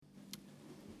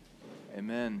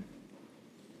Amen.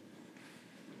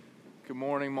 Good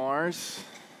morning, Mars.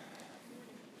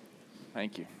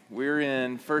 Thank you. We're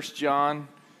in 1 John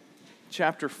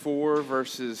chapter 4,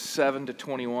 verses 7 to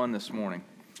 21 this morning.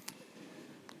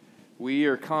 We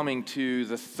are coming to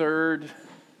the third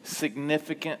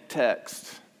significant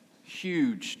text,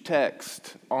 huge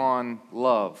text on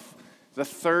love. The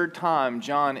third time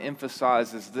John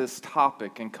emphasizes this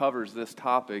topic and covers this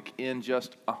topic in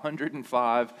just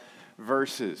 105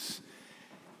 verses.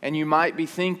 And you might be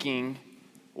thinking,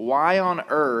 why on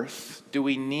earth do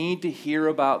we need to hear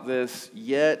about this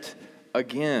yet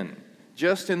again?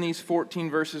 Just in these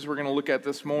 14 verses we're going to look at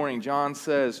this morning, John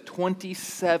says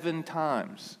 27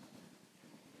 times.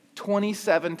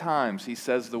 27 times he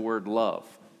says the word love.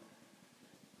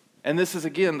 And this is,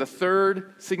 again, the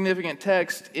third significant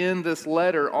text in this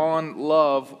letter on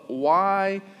love.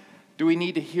 Why do we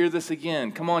need to hear this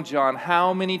again? Come on, John,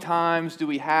 how many times do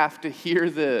we have to hear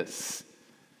this?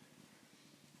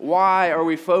 Why are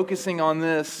we focusing on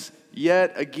this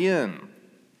yet again?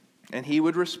 And he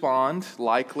would respond,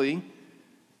 likely,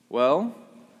 well,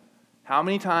 how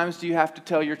many times do you have to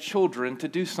tell your children to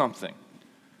do something?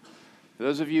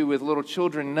 Those of you with little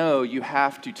children know you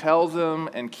have to tell them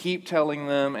and keep telling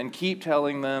them and keep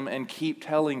telling them and keep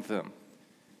telling them.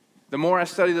 The more I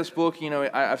study this book,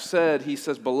 I've said, he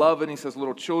says beloved, he says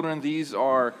little children. These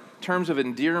are terms of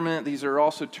endearment. These are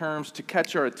also terms to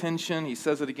catch our attention. He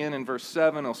says it again in verse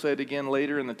 7. He'll say it again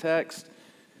later in the text.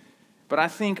 But I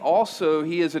think also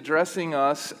he is addressing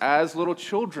us as little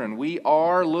children. We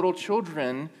are little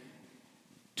children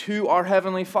to our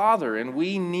Heavenly Father, and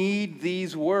we need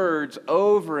these words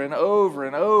over and over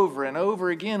and over and over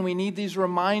again. We need these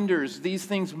reminders. These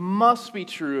things must be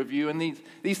true of you, and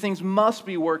these things must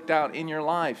be worked out in your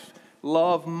life.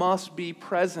 Love must be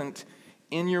present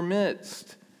in your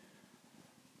midst.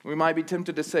 We might be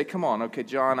tempted to say, come on, okay,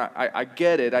 John, I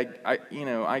get it.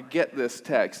 I get this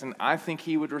text, and I think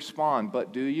he would respond,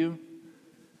 but do you?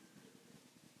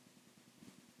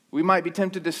 We might be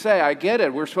tempted to say, I get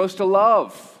it, we're supposed to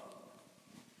love.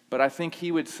 But I think he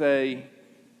would say,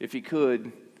 if he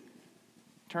could,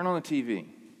 turn on the TV.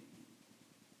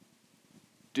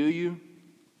 Do you?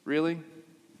 Really?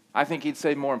 I think he'd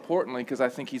say more importantly, because I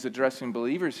think he's addressing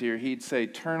believers here, he'd say,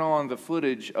 turn on the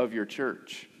footage of your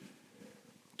church.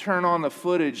 Turn on the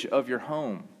footage of your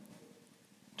home.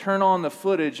 Turn on the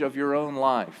footage of your own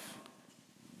life.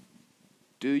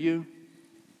 Do you?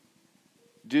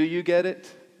 Do you get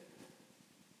it?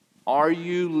 Are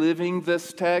you living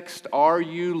this text? Are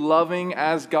you loving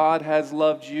as God has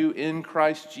loved you in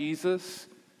Christ Jesus?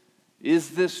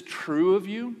 Is this true of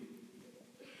you?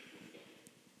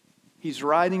 He's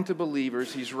writing to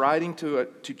believers, he's writing to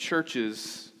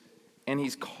churches, and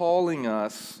he's calling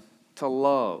us to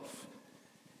love.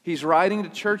 He's writing to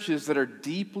churches that are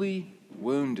deeply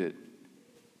wounded,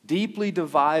 deeply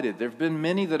divided. There have been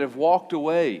many that have walked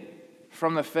away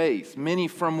from the faith, many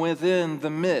from within the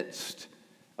midst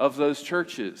of those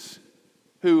churches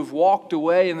who've walked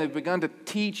away and they've begun to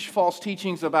teach false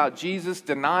teachings about Jesus,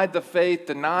 denied the faith,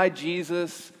 denied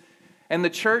Jesus. And the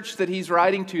church that he's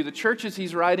writing to, the churches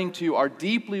he's writing to are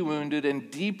deeply wounded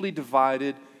and deeply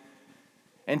divided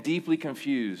and deeply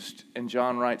confused. And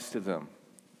John writes to them,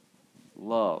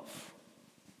 love.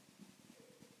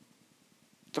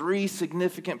 3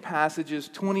 significant passages,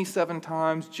 27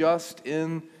 times just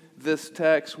in this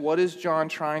text. What is John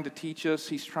trying to teach us?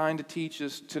 He's trying to teach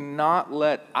us to not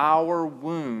let our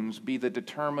wounds be the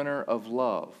determiner of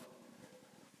love,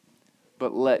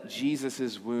 but let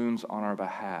Jesus' wounds on our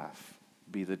behalf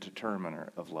be the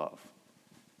determiner of love.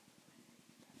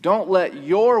 Don't let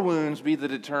your wounds be the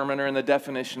determiner and the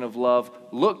definition of love.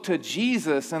 Look to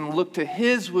Jesus and look to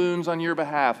his wounds on your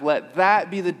behalf. Let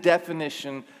that be the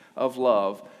definition of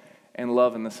love, and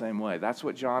love in the same way. That's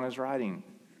what John is writing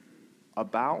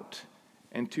about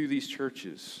and to these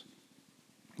churches.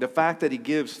 The fact that he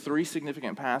gives 3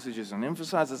 significant passages and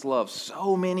emphasizes love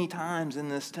so many times in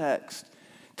this text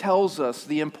tells us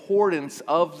the importance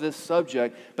of this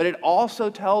subject, but it also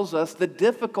tells us the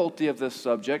difficulty of this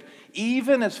subject,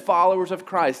 even as followers of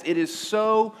Christ. It is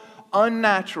so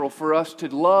unnatural for us to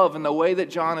love in the way that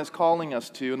John is calling us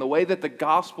to, and the way that the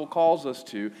gospel calls us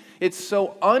to. It's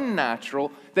so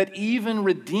unnatural that even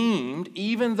redeemed,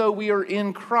 even though we are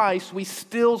in Christ, we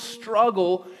still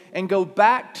struggle and go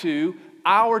back to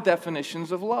our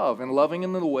definitions of love, and loving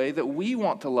in the way that we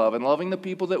want to love, and loving the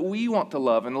people that we want to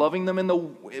love, and loving them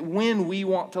when we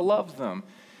want to love them.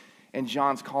 And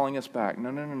John's calling us back.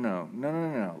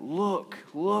 No.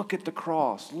 Look at the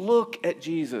cross. Look at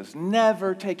Jesus.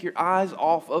 Never take your eyes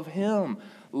off of him.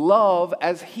 Love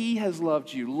as he has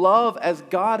loved you. Love as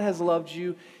God has loved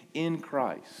you in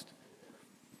Christ.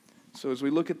 So as we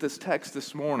look at this text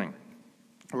this morning,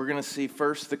 we're going to see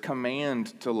first the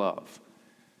command to love.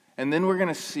 And then we're going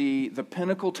to see the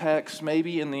pinnacle text,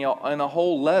 maybe in a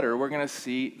whole letter, we're going to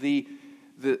see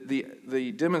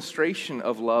the demonstration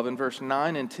of love in verse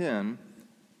 9 and 10,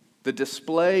 the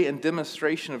display and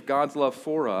demonstration of God's love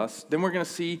for us. Then we're going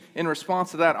to see, in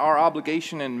response to that, our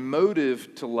obligation and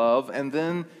motive to love, and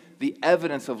then the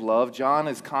evidence of love. John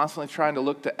is constantly trying to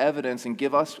look to evidence and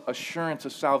give us assurance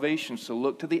of salvation. So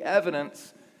look to the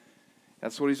evidence.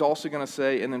 That's what he's also going to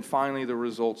say. And then finally, the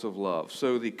results of love.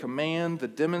 So the command, the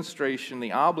demonstration,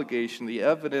 the obligation, the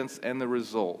evidence, and the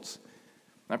results.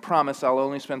 I promise I'll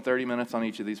only spend 30 minutes on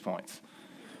each of these points.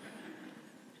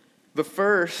 The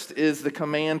first is the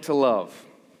command to love.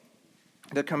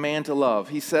 The command to love.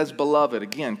 He says, beloved.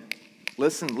 Again,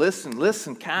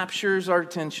 listen, captures our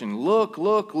attention. Look,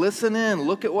 listen in.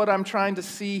 Look at what I'm trying to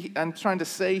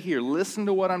say here. Listen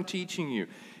to what I'm teaching you.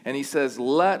 And he says,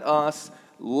 let us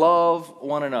love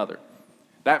one another.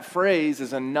 That phrase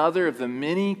is another of the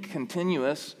many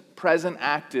continuous present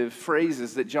active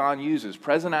phrases that John uses.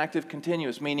 Present active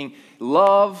continuous, meaning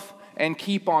love and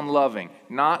keep on loving.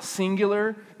 Not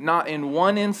singular, not in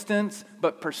one instance,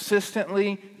 but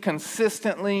persistently,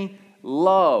 consistently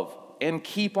love and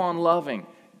keep on loving.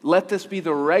 Let this be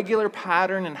the regular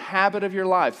pattern and habit of your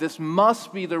life. This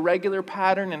must be the regular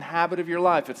pattern and habit of your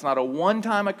life. It's not a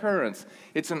one-time occurrence.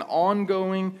 It's an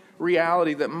ongoing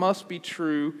reality that must be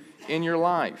true in your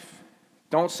life.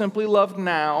 Don't simply love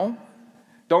now.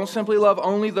 Don't simply love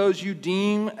only those you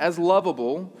deem as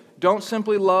lovable. Don't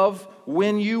simply love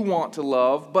when you want to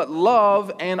love, but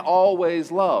love and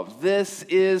always love. This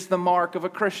is the mark of a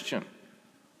Christian.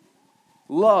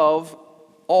 Love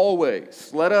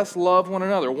always. Let us love one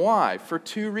another. Why? For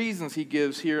two reasons he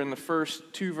gives here in the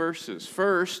first two verses.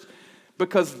 First,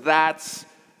 because that's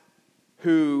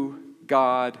who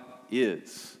God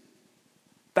is.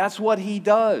 That's what he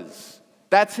does.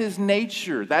 That's his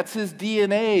nature. That's his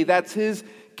DNA. That's his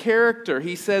character.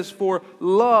 He says, for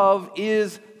love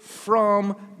is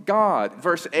from God.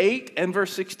 Verse 8 and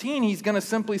verse 16, he's going to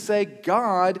simply say,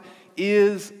 God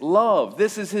is love.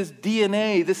 This is his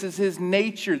DNA. This is his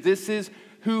nature. This is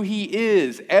who he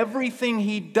is. Everything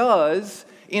he does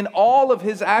in all of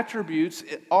his attributes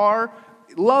are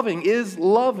loving, is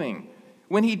loving.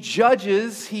 When he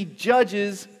judges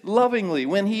lovingly.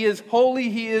 When he is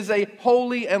a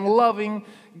holy and loving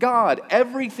God.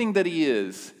 Everything that he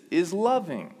is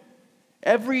loving.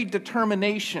 Every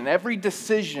determination, every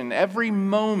decision, every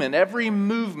moment, every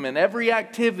movement, every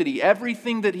activity,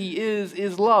 everything that he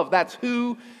is love. That's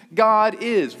who God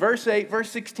is. Verse 8, verse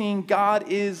 16, God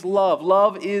is love.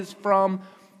 Love is from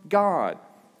God.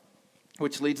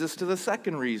 Which leads us to the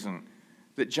second reason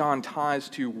that John ties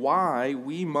to why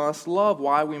we must love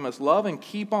and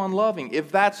keep on loving.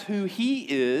 If that's who he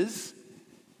is,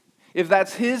 if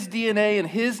that's his DNA and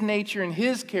his nature and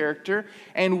his character,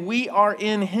 and we are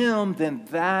in him, then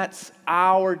that's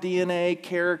our DNA,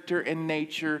 character, and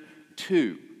nature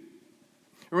too.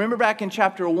 Remember back in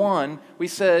chapter 1, we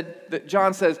said that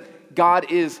John says,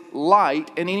 God is light,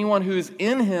 and anyone who is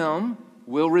in him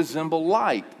will resemble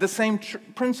light. The same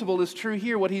principle is true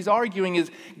here. What he's arguing is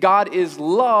God is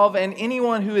love, and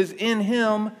anyone who is in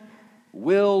him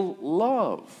will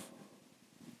love.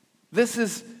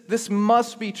 This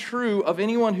must be true of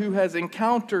anyone who has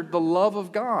encountered the love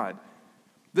of God.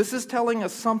 This is telling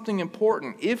us something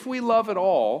important. If we love at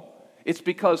all, it's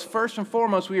because first and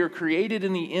foremost we are created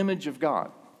in the image of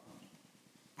God.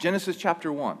 Genesis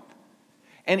chapter 1.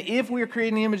 And if we are created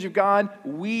in the image of God,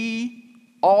 we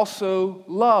also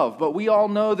love. But we all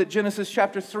know that Genesis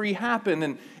chapter 3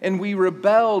 happened and we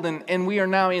rebelled and we are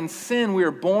now in sin. We are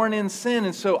born in sin.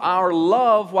 And so our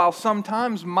love, while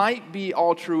sometimes might be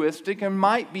altruistic and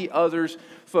might be others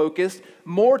focused,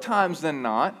 more times than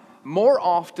not, more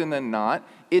often than not,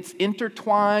 it's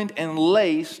intertwined and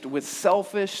laced with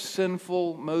selfish,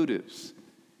 sinful motives.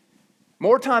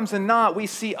 More times than not, we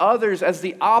see others as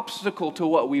the obstacle to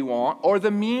what we want or the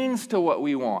means to what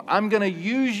we want. I'm going to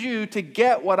use you to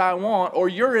get what I want, or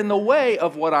you're in the way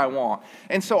of what I want.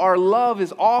 And so our love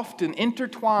is often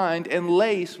intertwined and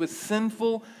laced with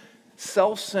sinful,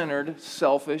 self-centered,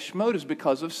 selfish motives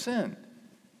because of sin.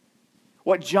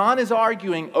 What John is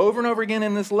arguing over and over again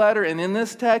in this letter and in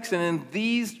this text and in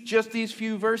these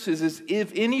few verses is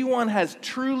if anyone has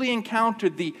truly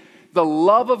encountered the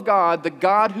love of God, the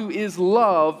God who is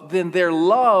love, then their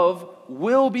love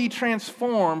will be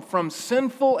transformed from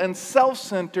sinful and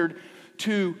self-centered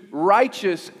to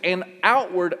righteous and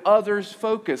outward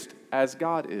others-focused as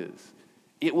God is.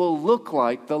 It will look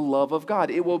like the love of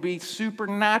God. It will be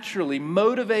supernaturally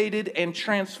motivated and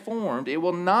transformed. It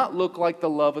will not look like the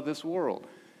love of this world.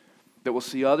 that will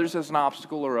see others as an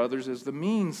obstacle or others as the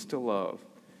means to love.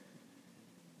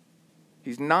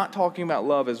 He's not talking about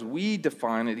love as we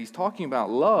define it. He's talking about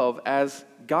love as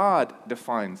God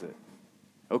defines it.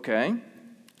 Okay?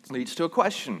 Leads to a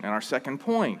question in our second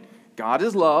point. God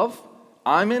is love.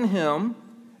 I'm in Him.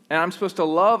 And I'm supposed to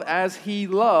love as He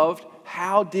loved.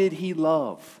 How did He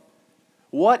love?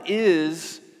 What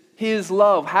is His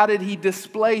love? How did He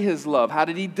display His love? How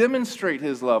did He demonstrate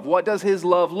His love? What does His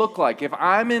love look like? If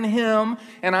I'm in Him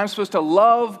and I'm supposed to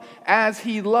love as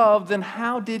He loved, then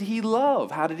how did He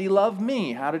love? How did He love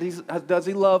me? Does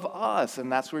He love us?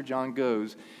 And that's where John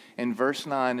goes in verse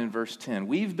 9 and verse 10.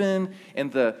 We've been in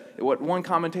what one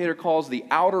commentator calls the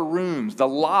outer rooms, the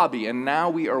lobby, and now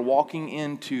we are walking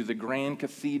into the grand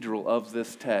cathedral of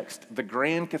this text, the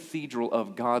grand cathedral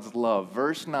of God's love,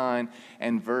 verse 9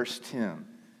 and verse 10.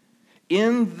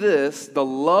 In this, the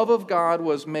love of God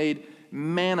was made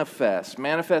manifest.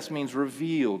 Manifest means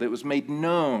revealed. It was made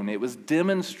known. It was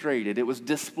demonstrated. It was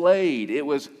displayed. It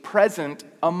was present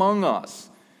among us.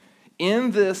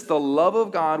 In this, the love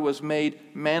of God was made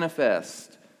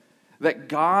manifest, that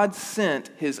God sent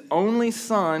His only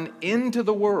Son into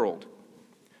the world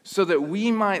so that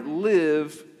we might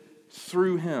live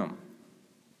through Him.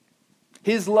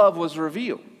 His love was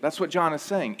revealed. That's what John is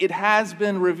saying. It has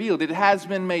been revealed. It has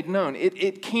been made known.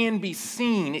 It can be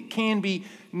seen. It can be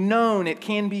known. It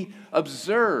can be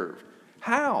observed.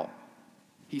 How?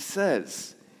 He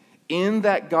says, in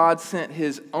that God sent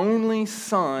His only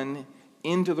Son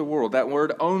into the world. That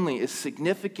word only is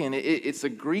significant. It's a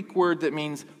Greek word that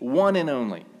means one and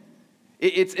only.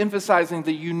 It's emphasizing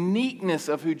the uniqueness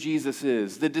of who Jesus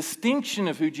is, the distinction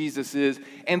of who Jesus is,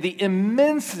 and the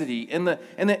immensity and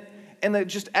the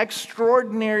just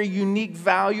extraordinary, unique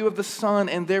value of the Son,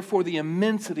 and therefore the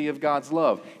immensity of God's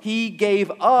love. He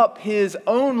gave up His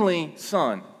only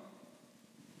Son.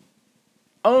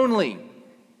 Only.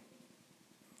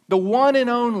 The one and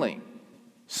only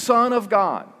Son of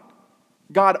God.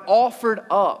 God offered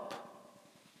up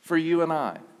for you and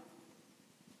I.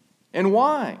 And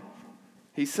why?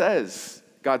 He says,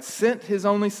 God sent His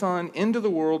only Son into the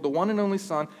world, the one and only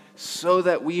Son, so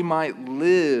that we might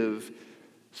live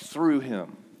through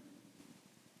Him.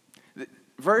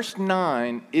 Verse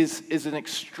 9 is an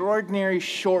extraordinary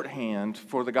shorthand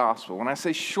for the gospel. When I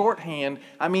say shorthand,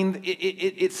 I mean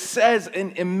it says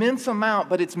an immense amount,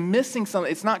 but it's missing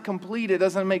something. It's not complete. It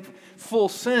doesn't make full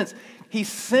sense. He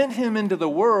sent Him into the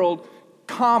world,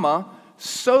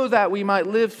 so that we might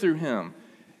live through Him.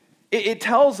 It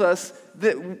tells us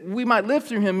that we might live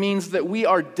through Him means that we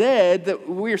are dead, that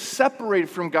we are separated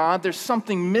from God. There's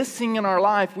something missing in our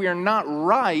life. We are not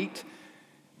right.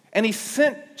 And He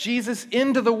sent Jesus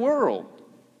into the world,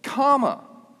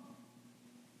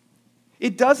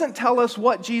 It doesn't tell us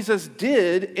what Jesus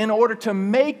did in order to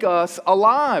make us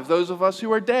alive, those of us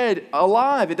who are dead,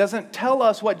 alive. It doesn't tell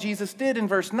us what Jesus did in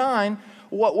verse 9,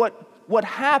 what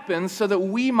happens so that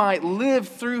we might live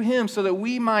through Him, so that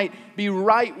we might be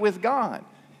right with God.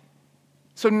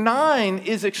 So 9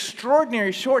 is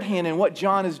extraordinary shorthand, and what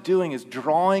John is doing is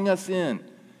drawing us in.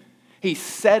 He's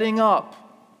setting up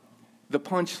the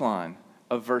punchline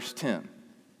of verse 10.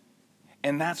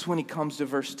 And that's when he comes to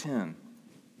verse 10.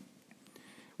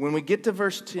 When we get to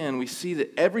verse 10, we see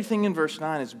that everything in verse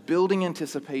 9 is building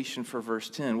anticipation for verse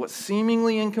 10. What's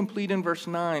seemingly incomplete in verse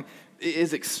 9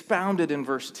 is expounded in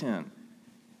verse 10.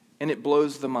 And it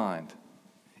blows the mind.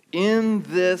 In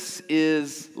this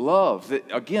is love.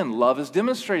 Again, love is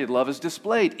demonstrated, love is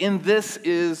displayed. In this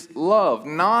is love.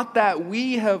 Not that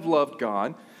we have loved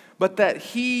God, but that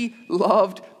He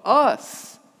loved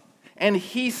us. And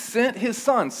He sent His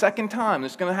Son. Second time.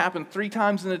 It's going to happen 3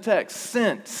 times in the text.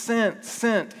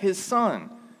 Sent His Son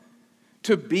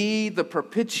to be the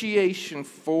propitiation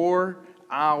for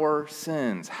our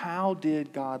sins. How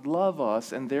did God love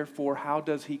us? And therefore, how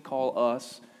does He call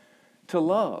us to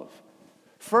love?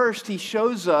 First, He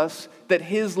shows us that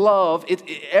His love,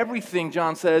 everything,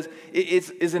 John says,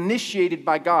 is initiated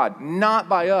by God, not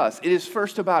by us. It is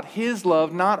first about His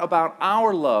love, not about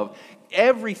our love.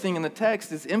 Everything in the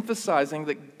text is emphasizing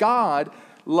that God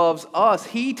loves us.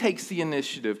 He takes the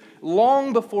initiative.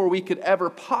 Long before we could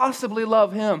ever possibly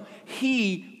love Him,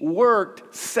 He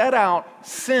worked, set out,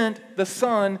 sent the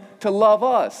Son to love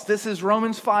us. This is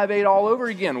Romans 5:8 all over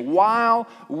again. While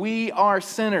we are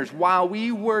sinners, while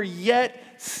we were yet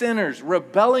sinners,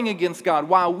 rebelling against God,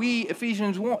 while we,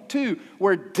 Ephesians 2,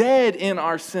 were dead in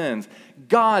our sins,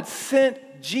 God sent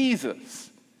Jesus.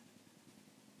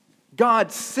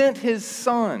 God sent His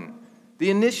Son.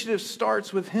 The initiative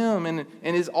starts with Him and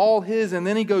is all His. And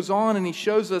then He goes on and He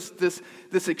shows us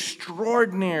this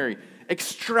extraordinary,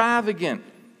 extravagant,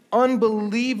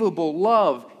 unbelievable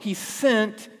love, he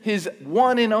sent his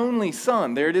one and only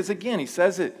Son. There it is again. He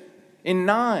says it in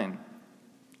 9.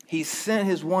 He sent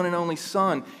his one and only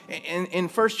Son. In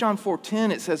 1 John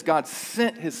 4:10, it says God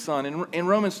sent his Son. In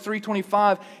Romans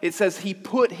 3:25, it says he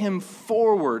put him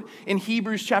forward. In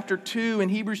Hebrews chapter 2 and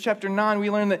Hebrews chapter 9, we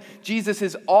learn that Jesus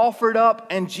is offered up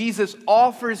and Jesus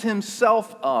offers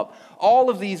himself up. All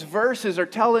of these verses are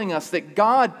telling us that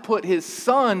God put his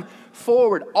Son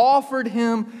forward, offered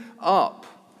him up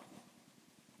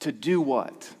to do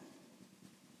what?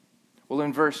 Well,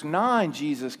 in verse 9,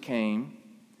 Jesus came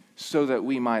so that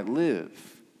we might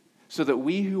live, so that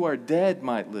we who are dead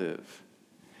might live.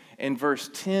 In verse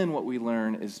 10, what we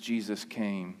learn is Jesus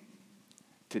came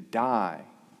to die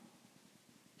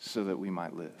so that we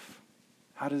might live.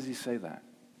 How does he say that?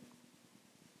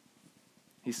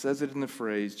 He says it in the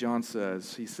phrase, John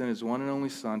says, he sent his one and only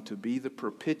Son to be the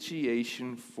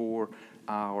propitiation for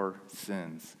our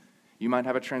sins. You might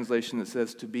have a translation that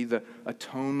says to be the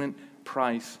atonement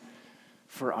price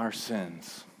for our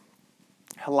sins.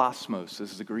 Hilasmos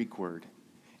is the Greek word,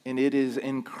 and it is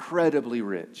incredibly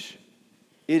rich.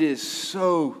 It is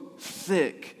so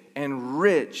thick and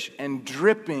rich and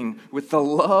dripping with the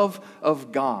love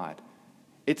of God.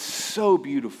 It's so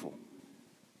beautiful.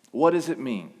 What does it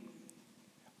mean?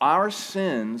 Our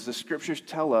sins, the scriptures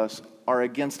tell us, are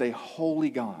against a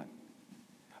holy God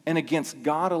and against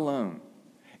God alone.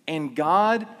 And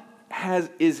God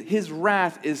his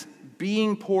wrath is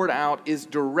being poured out, is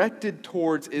directed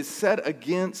towards, is set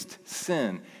against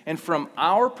sin. And from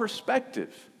our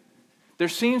perspective, there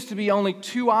seems to be only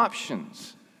two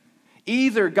options.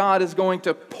 Either God is going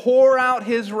to pour out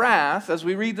his wrath, as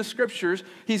we read the scriptures,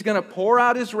 he's going to pour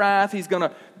out his wrath, he's going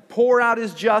to pour out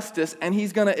his justice, and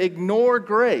he's going to ignore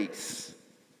grace.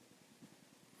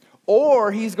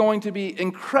 Or he's going to be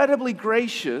incredibly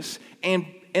gracious and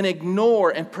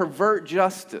ignore and pervert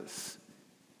justice.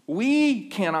 We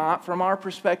cannot, from our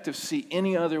perspective, see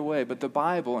any other way. But the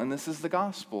Bible, and this is the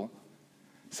gospel,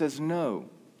 says no.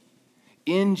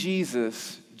 In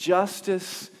Jesus,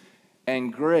 justice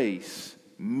and grace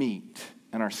meet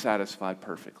and are satisfied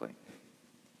perfectly.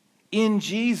 In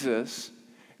Jesus,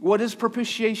 what does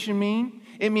propitiation mean?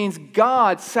 It means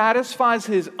God satisfies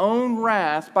his own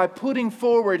wrath by putting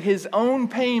forward his own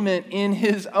payment in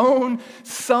his own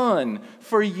Son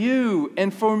for you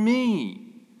and for me.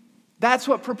 That's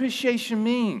what propitiation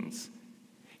means.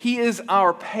 He is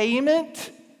our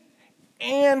payment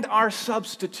and our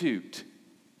substitute.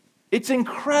 It's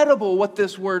incredible what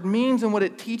this word means and what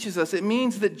it teaches us. It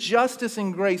means that justice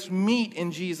and grace meet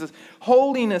in Jesus.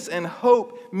 Holiness and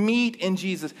hope meet in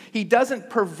Jesus. He doesn't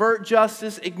pervert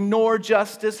justice, ignore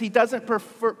justice. He doesn't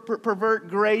pervert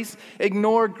grace,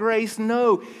 ignore grace.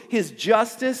 No, his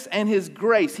justice and his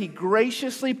grace. He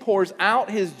graciously pours out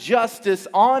his justice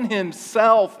on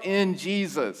himself in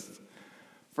Jesus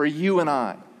for you and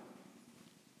I.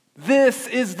 This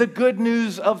is the good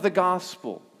news of the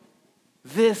gospel.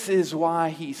 This is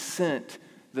why he sent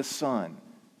the Son.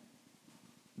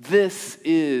 This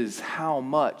is how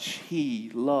much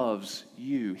he loves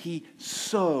you. He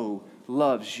so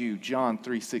loves you, John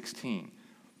 3:16,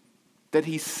 that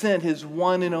he sent his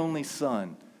one and only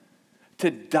Son to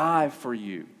die for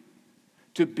you,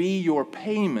 to be your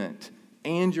payment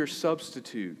and your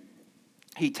substitute.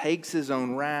 He takes his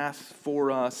own wrath for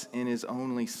us in his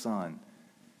only Son.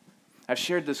 I've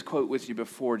shared this quote with you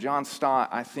before. John Stott,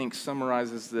 I think,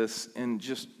 summarizes this in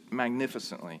just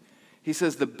magnificently. He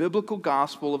says, the biblical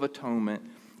gospel of atonement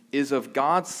is of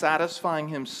God satisfying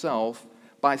himself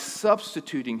by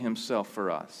substituting himself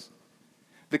for us.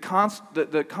 The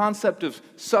concept of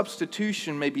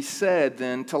substitution may be said,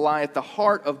 then, to lie at the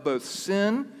heart of both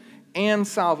sin and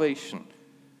salvation.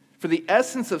 For the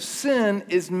essence of sin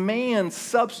is man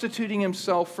substituting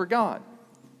himself for God,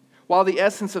 while the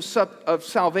essence of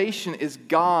salvation is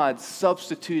God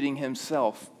substituting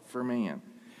himself for man.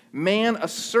 Man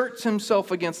asserts himself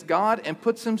against God and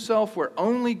puts himself where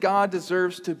only God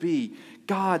deserves to be.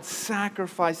 God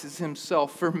sacrifices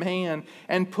himself for man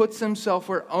and puts himself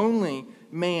where only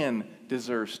man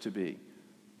deserves to be.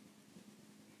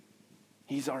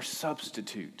 He's our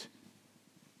substitute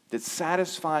that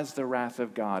satisfies the wrath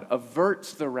of God,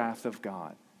 averts the wrath of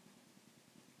God.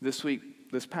 This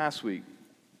past week,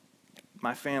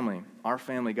 our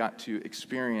family got to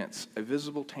experience a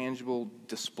visible, tangible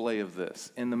display of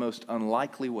this in the most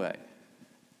unlikely way.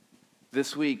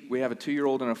 This week, we have a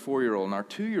 2-year-old and a 4-year-old, and our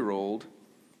 2-year-old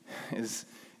is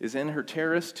in her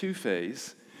terrorist 2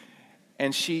 phase,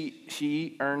 and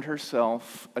she earned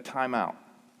herself a timeout.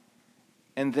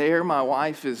 And there, my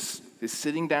wife is is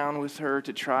sitting down with her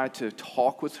to try to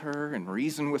talk with her and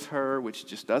reason with her, which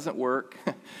just doesn't work.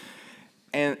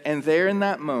 and there in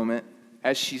that moment,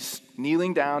 as she's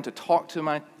kneeling down to talk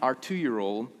to our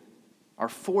 2-year-old, our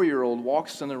 4-year-old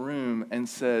walks in the room and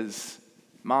says,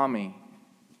 "Mommy,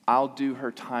 I'll do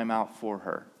her time out for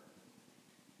her."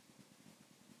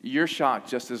 You're shocked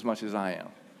just as much as I am.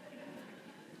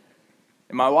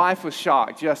 And my wife was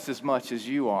shocked just as much as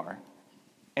you are.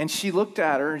 And she looked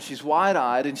at her, and she's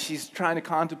wide-eyed, and she's trying to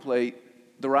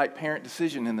contemplate the right parent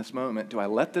decision in this moment. Do I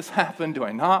let this happen? Do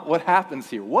I not? What happens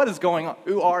here? What is going on?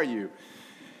 Who are you?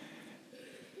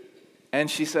 And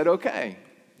she said, "Okay."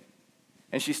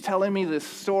 And she's telling me this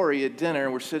story at dinner,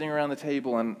 and we're sitting around the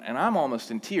table, and I'm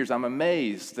almost in tears. I'm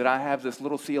amazed that I have this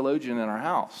little theologian in our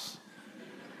house.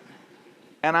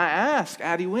 And I asked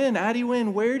Addie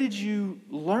Wynn, where did you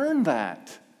learn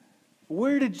that?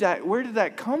 Where did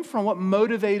that come from? What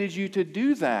motivated you to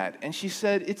do that? And she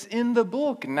said, "It's in the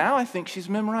book." And now I think she's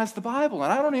memorized the Bible,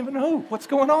 and I don't even know what's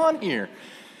going on here.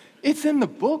 "It's in the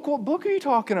book? What book are you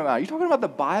talking about? Are you talking about the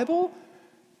Bible?"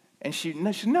 And she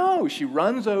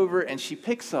runs over and she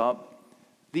picks up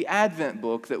the Advent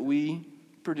book that we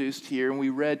produced here and we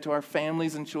read to our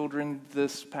families and children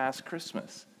this past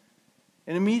Christmas.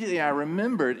 And immediately I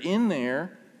remembered in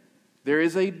there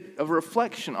is a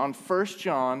reflection on 1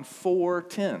 John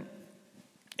 4:10.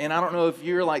 And I don't know if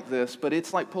you're like this, but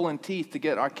it's like pulling teeth to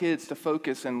get our kids to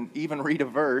focus and even read a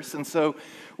verse. And so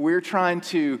we're trying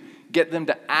to get them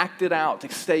to act it out, to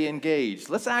stay engaged.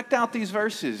 Let's act out these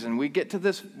verses. And we get to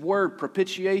this word,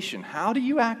 propitiation. How do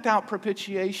you act out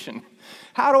propitiation?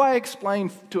 How do I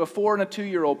explain to a 4 and a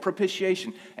 2-year-old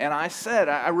propitiation? And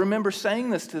I remember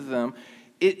saying this to them.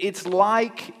 It's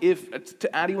like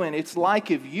to Addie Wynn, it's like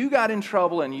if you got in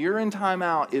trouble and you're in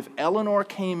timeout, if Eleanor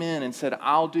came in and said,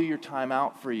 "I'll do your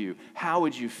timeout for you," how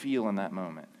would you feel in that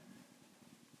moment?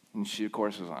 And she, of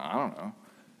course, was like, "I don't know."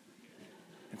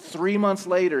 And 3 months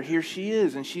later, here she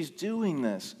is, and she's doing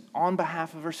this on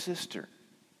behalf of her sister.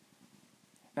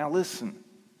 Now listen,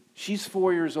 she's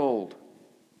 4 years old,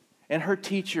 and her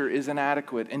teacher is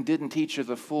inadequate and didn't teach her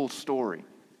the full story.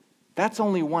 That's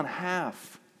only one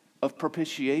half of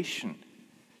propitiation.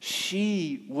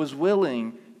 She was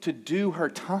willing to do her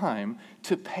time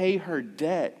to pay her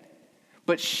debt,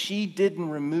 but she didn't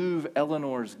remove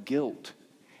Eleanor's guilt.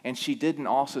 And she didn't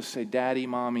also say, "Daddy,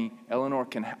 Mommy, Eleanor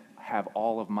can have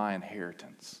all of my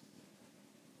inheritance."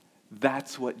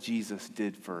 That's what Jesus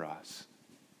did for us.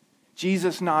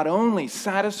 Jesus not only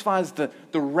satisfies the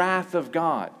wrath of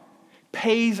God,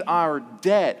 pays our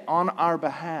debt on our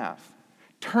behalf,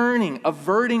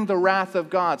 averting the wrath of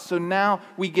God. So now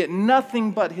we get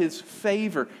nothing but His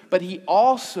favor. But He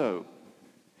also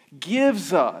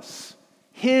gives us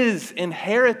His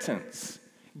inheritance,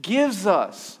 gives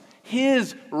us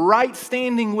His right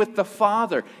standing with the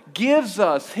Father, gives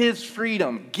us His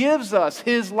freedom, gives us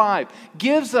His life,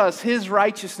 gives us His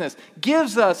righteousness,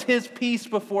 gives us His peace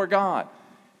before God.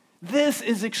 This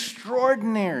is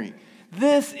extraordinary.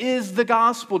 This is the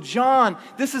gospel. John,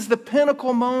 this is the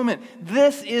pinnacle moment.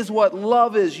 This is what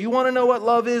love is. You want to know what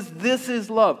love is? This is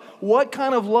love. What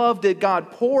kind of love did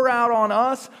God pour out on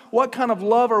us? What kind of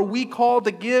love are we called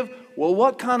to give? Well,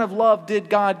 what kind of love did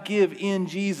God give in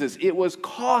Jesus? It was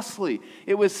costly.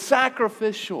 It was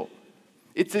sacrificial.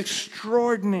 It's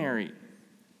extraordinary.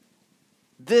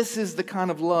 This is the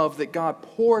kind of love that God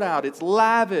poured out. It's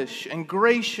lavish and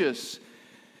gracious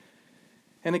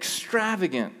and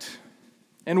extravagant.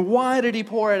 And why did He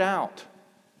pour it out?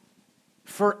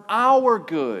 For our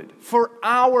good, for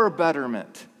our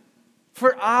betterment,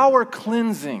 for our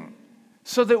cleansing,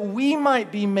 so that we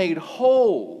might be made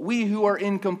whole, we who are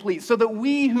incomplete, so that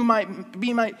we who might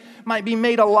be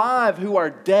made alive who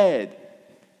are dead,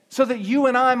 so that you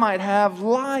and I might have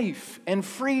life and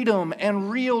freedom and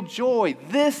real joy.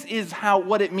 This is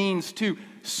what it means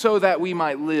so that we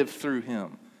might live through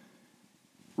Him.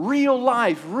 Real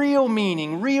life, real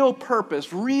meaning, real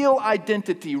purpose, real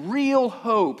identity, real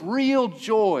hope, real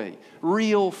joy,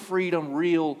 real freedom,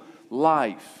 real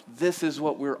life. This is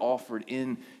what we're offered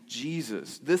in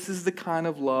Jesus. This is the kind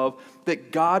of love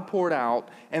that God poured out,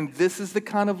 and this is the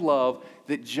kind of love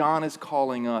that John is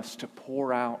calling us to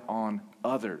pour out on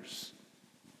others.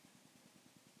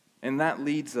 And that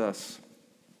leads us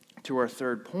to our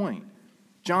third point.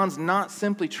 John's not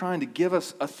simply trying to give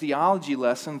us a theology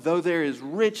lesson, though there is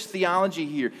rich theology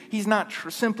here. He's not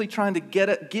simply trying to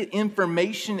get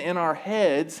information in our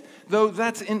heads, though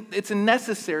it's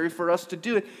necessary for us to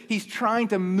do it. He's trying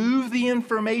to move the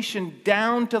information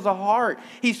down to the heart.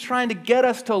 He's trying to get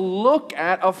us to look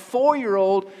at a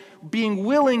 4-year-old being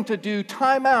willing to do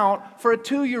time out for a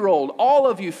 2-year-old. All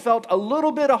of you felt a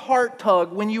little bit of heart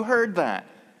tug when you heard that.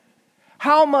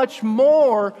 How much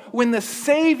more when the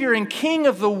Savior and King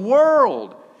of the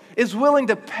world is willing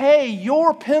to pay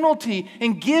your penalty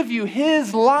and give you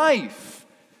His life?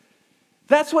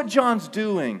 That's what John's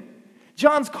doing.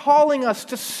 John's calling us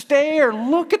to stare.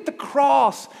 Look at the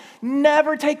cross.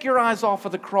 Never take your eyes off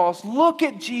of the cross. Look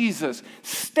at Jesus.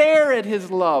 Stare at His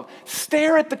love.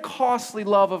 Stare at the costly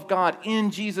love of God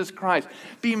in Jesus Christ.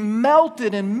 Be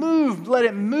melted and moved. Let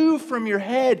it move from your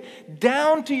head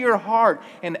down to your heart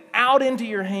and out into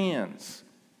your hands.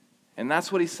 And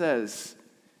that's what he says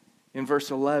in verse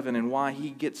 11, and why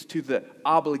he gets to the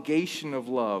obligation of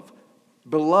love.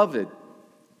 Beloved,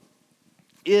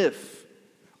 if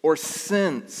or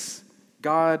since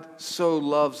God so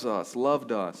loved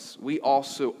us, we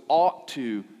also ought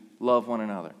to love one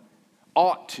another.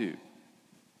 Ought to.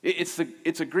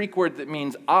 It's a Greek word that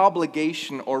means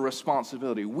obligation or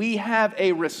responsibility. We have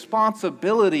a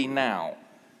responsibility now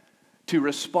to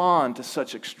respond to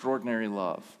such extraordinary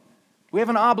love. We have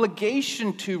an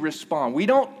obligation to respond. We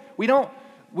don't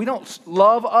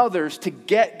love others to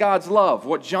get God's love.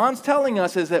 What John's telling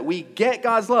us is that we get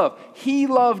God's love. He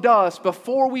loved us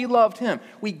before we loved Him.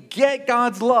 We get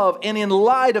God's love, and in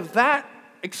light of that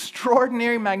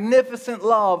extraordinary, magnificent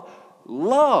love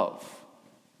out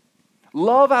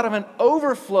of an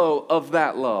overflow of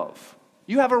that love.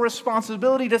 You have a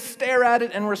responsibility to stare at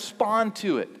it and respond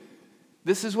to it.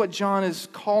 This is what John is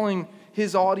calling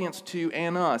his audience to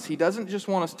and us. He doesn't just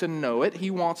want us to know it.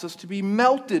 He wants us to be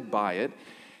melted by it,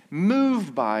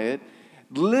 moved by it,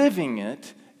 living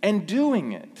it, and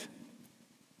doing it.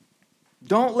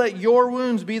 Don't let your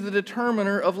wounds be the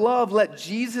determiner of love. Let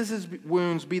Jesus'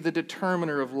 wounds be the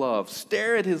determiner of love.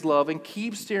 Stare at His love and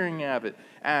keep staring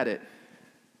at it.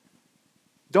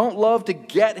 Don't love to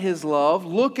get His love.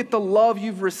 Look at the love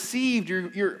you've received.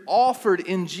 You're offered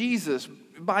in Jesus,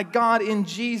 by God in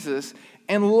Jesus,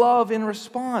 and love in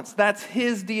response. That's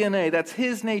His DNA. That's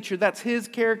His nature. That's His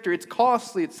character. It's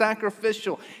costly. It's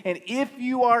sacrificial. And if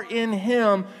you are in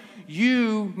Him,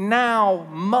 you now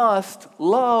must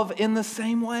love in the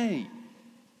same way.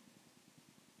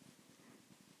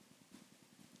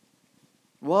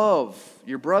 Love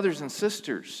your brothers and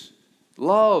sisters.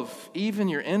 Love even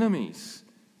your enemies.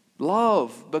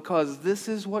 Love because this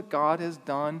is what God has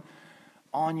done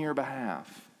on your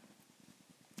behalf.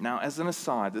 Now, as an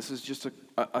aside, this is just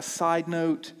a side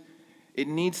note. It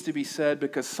needs to be said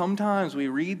because sometimes we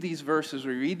read these verses,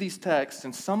 we read these texts,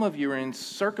 and some of you are in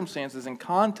circumstances and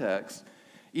contexts,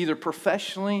 either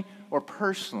professionally or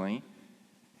personally.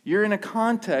 You're in a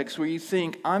context where you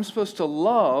think, I'm supposed to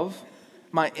love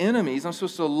my enemies. I'm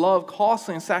supposed to love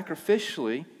costly and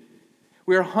sacrificially.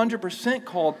 We are 100%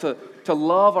 called to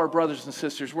love our brothers and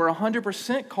sisters. We're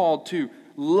 100% called to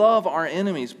love our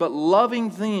enemies. But loving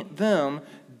them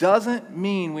doesn't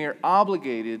mean we are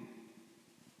obligated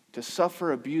to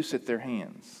suffer abuse at their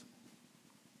hands.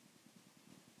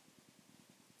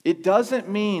 It doesn't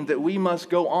mean that we must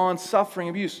go on suffering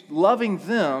abuse. Loving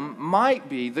them might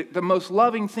be the most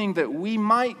loving thing that we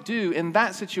might do in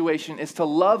that situation is to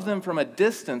love them from a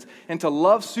distance, and to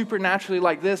love supernaturally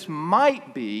like this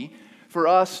might be for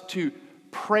us to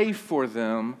pray for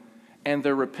them and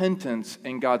their repentance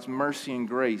and God's mercy and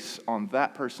grace on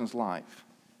that person's life.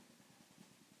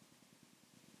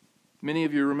 Many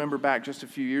of you remember back just a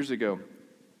few years ago,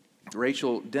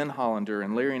 Rachel Denhollander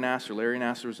and Larry Nassar. Larry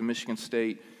Nassar was a Michigan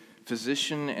State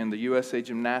physician and the USA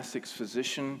Gymnastics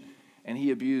physician, and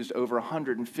he abused over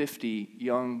 150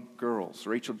 young girls.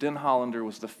 Rachel Denhollander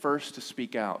was the first to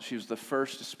speak out. She was the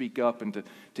first to speak up and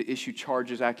to issue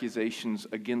charges, accusations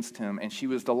against him, and she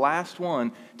was the last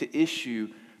one to issue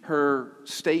her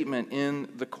statement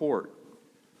in the court.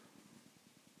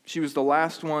 She was the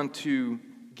last one to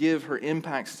give her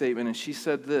impact statement, and she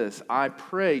said this: I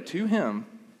pray to him,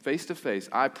 face to face,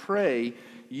 I pray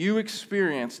you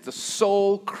experience the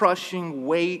soul-crushing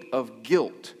weight of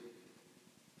guilt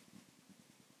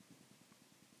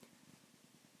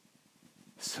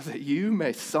so that you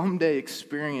may someday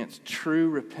experience true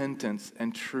repentance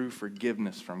and true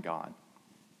forgiveness from God,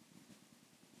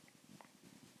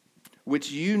 which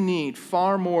you need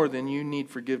far more than you need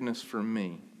forgiveness from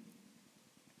me,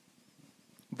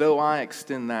 though I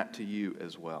extend that to you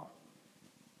as well.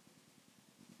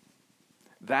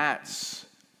 That's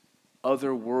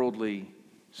otherworldly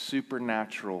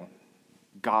supernatural,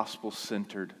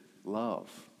 gospel-centered love.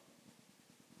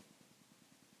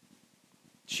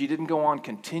 She didn't go on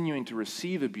continuing to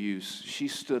receive abuse. She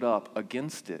stood up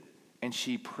against it, and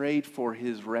she prayed for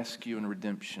his rescue and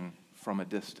redemption from a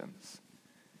distance.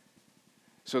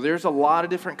 So there's a lot of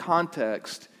different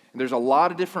context, and there's a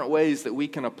lot of different ways that we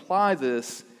can apply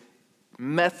this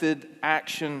method,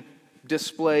 action,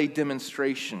 display,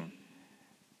 demonstration.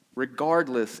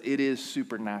 Regardless, it is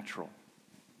supernatural.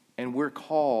 And we're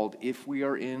called, if we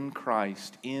are in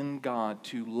Christ, in God,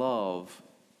 to love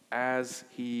as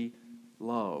he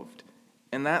loved.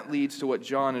 And that leads to what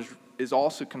John is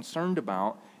also concerned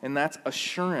about, and that's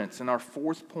assurance. And our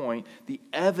fourth point, the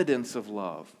evidence of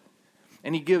love.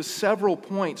 And he gives several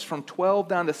points from 12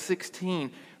 down to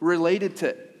 16 related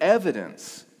to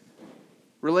evidence,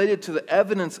 related to the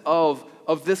evidence of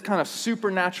this kind of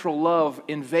supernatural love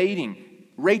invading.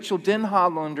 Rachel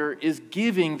Denhollander is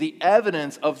giving the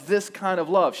evidence of this kind of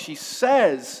love. She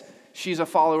says she's a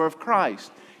follower of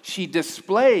Christ. She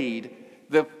displayed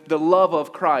the love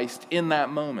of Christ in that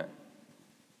moment.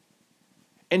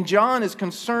 And John is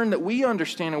concerned that we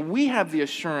understand and we have the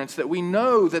assurance that we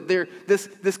know that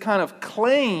this kind of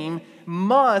claim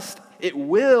it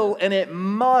will and it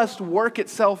must work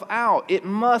itself out. It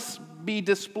must be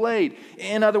displayed.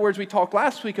 In other words, we talked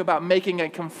last week about making a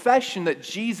confession that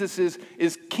Jesus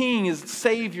is King, is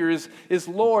Savior, is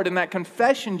Lord. And that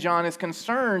confession, John is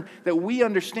concerned that we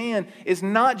understand is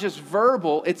not just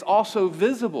verbal, it's also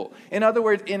visible. In other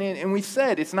words, and we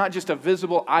said it's not just a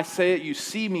visible, I say it, you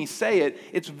see me say it.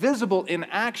 It's visible in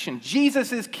action.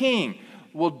 Jesus is King.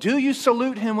 Well, do you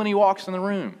salute him when he walks in the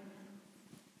room?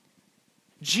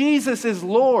 Jesus is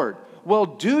Lord. Well,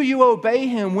 do you obey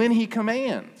him when he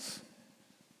commands?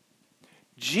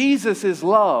 Jesus is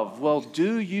love. Well,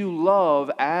 do you love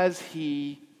as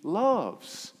he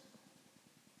loves?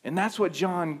 And that's what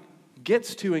John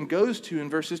gets to and goes to in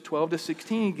verses 12 to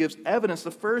 16. He gives evidence. The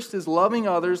first is loving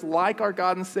others like our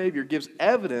God and Savior gives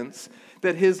evidence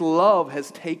that his love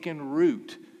has taken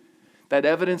root. That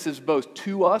evidence is both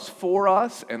to us, for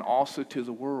us, and also to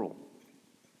the world.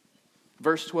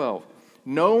 Verse 12,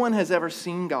 no one has ever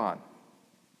seen God.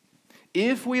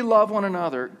 If we love one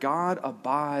another, God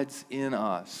abides in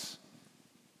us.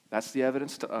 That's the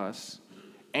evidence to us.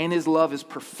 And his love is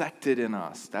perfected in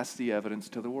us. That's the evidence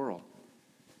to the world.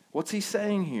 What's he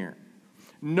saying here?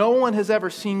 No one has ever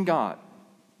seen God.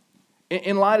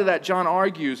 In light of that, John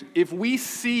argues, if we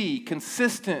see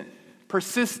consistent,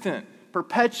 persistent,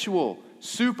 perpetual,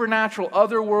 supernatural,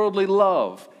 otherworldly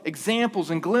love,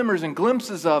 examples and glimmers and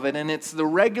glimpses of it, and it's the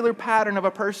regular pattern of a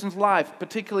person's life,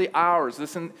 particularly ours.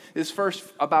 This is first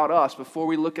about us before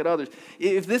we look at others.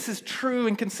 If this is true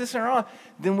and consistent,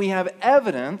 then we have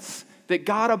evidence that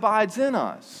God abides in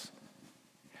us.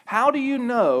 How do you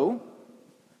know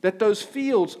that those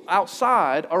fields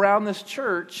outside around this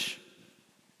church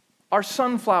are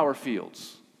sunflower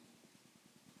fields?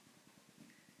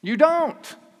 You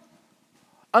don't.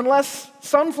 Unless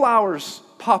sunflowers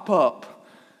pop up,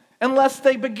 unless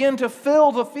they begin to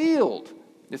fill the field.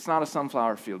 It's not a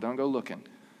sunflower field. Don't go looking.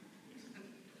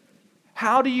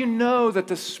 How do you know that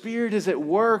the Spirit is at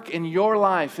work in your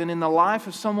life and in the life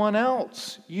of someone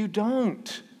else? You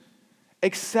don't.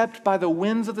 Except by the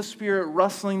winds of the Spirit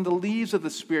rustling the leaves of the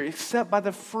Spirit, except by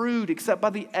the fruit, except by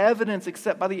the evidence,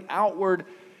 except by the outward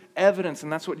evidence.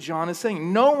 And that's what John is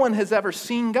saying. No one has ever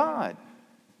seen God.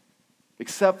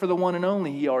 Except for the one and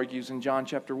only, he argues in John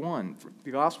chapter 1,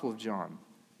 the Gospel of John.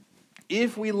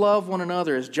 If we love one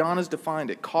another as John has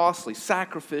defined it, costly,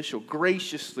 sacrificial,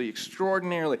 graciously,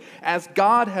 extraordinarily, as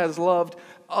God has loved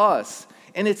us,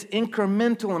 and it's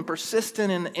incremental and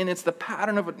persistent, and it's the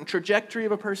pattern of a trajectory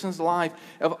of a person's life,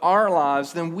 of our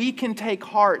lives, then we can take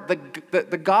heart.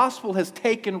 The gospel has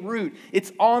taken root.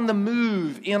 It's on the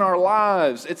move in our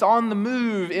lives. It's on the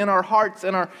move in our hearts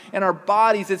and our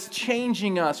bodies. It's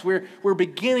changing us. We're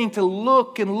beginning to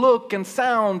look and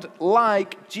sound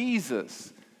like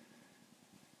Jesus.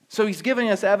 So he's giving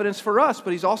us evidence for us,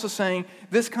 but he's also saying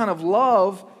this kind of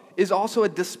love is also a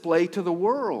display to the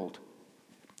world.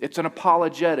 It's an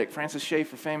apologetic. Francis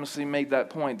Schaeffer famously made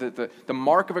that point, that the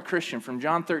mark of a Christian from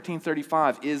John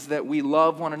 13:35 is that we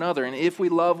love one another. And if we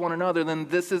love one another, then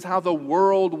this is how the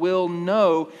world will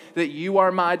know that you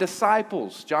are my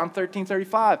disciples. John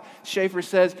 13:35, Schaeffer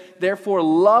says, therefore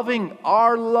loving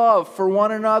our love for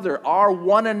one another, our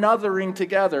one anothering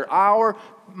together,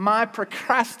 my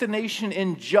procrastination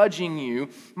in judging you,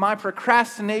 my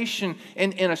procrastination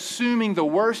in assuming the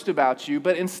worst about you,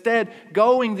 but instead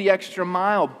going the extra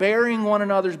mile, bearing one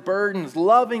another's burdens,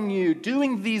 loving you,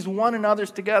 doing these one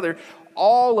another's together,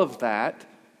 all of that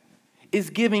is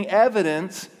giving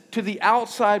evidence to the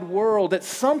outside world that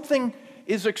something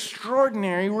is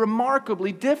extraordinary,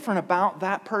 remarkably different about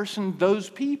that person, those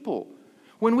people.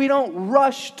 When we don't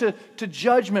rush to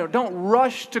judgment, don't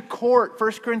rush to court,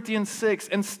 1 Corinthians 6.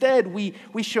 Instead, we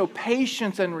show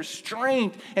patience and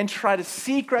restraint and try to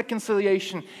seek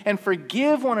reconciliation and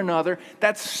forgive one another.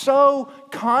 That's so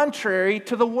contrary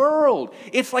to the world.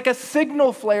 It's like a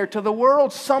signal flare to the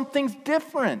world. Something's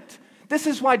different. This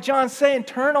is why John's saying,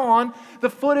 turn on the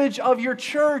footage of your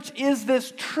church. Is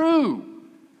this true?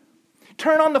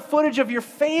 Turn on the footage of your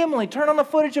family. Turn on the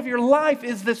footage of your life.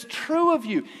 Is this true of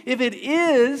you? If it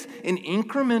is in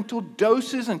incremental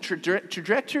doses and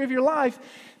trajectory of your life,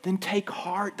 then take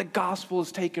heart. The gospel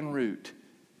has taken root.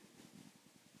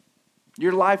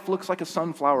 Your life looks like a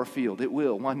sunflower field. It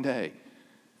will one day.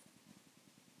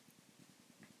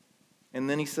 And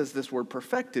then he says this word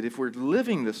perfected. If we're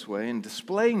living this way and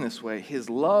displaying this way, his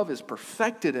love is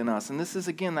perfected in us. And this is,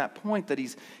 again, that point that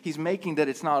he's making, that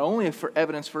it's not only for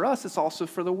evidence for us, it's also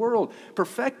for the world.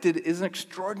 Perfected is an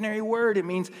extraordinary word. It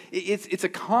means it's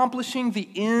accomplishing the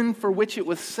end for which it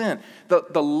was sent.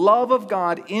 The love of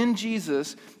God in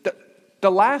Jesus. The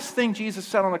last thing Jesus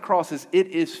said on the cross is, it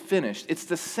is finished. It's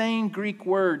the same Greek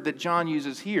word that John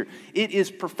uses here. It is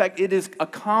perfect. It is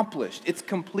accomplished. It's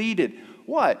completed.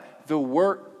 What? The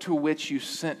work to which you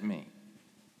sent me.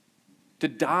 To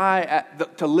die,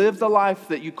 to live the life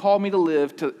that you called me to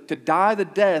live, to die the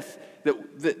death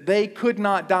that they could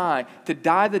not die, to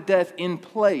die the death in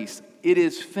place. It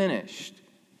is finished.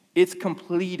 It's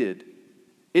completed.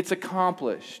 It's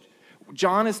accomplished.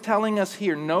 John is telling us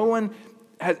here, no one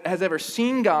has ever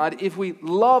seen God. If we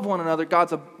love one another,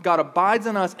 God abides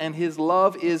in us, and his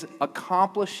love is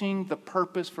accomplishing the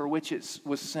purpose for which it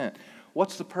was sent.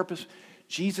 What's the purpose?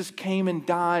 Jesus came and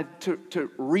died to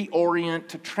reorient,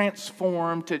 to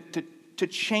transform, to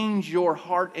change your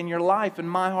heart and your life, and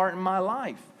my heart and my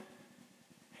life.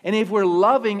 And if we're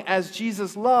loving as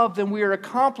Jesus loved, then we are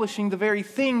accomplishing the very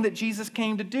thing that Jesus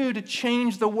came to do, to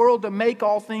change the world, to make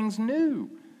all things new.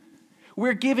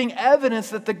 We're giving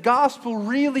evidence that the gospel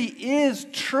really is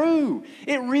true.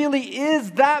 It really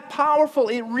is that powerful.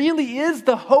 It really is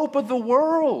the hope of the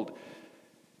world.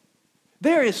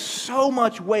 There is so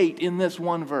much weight in this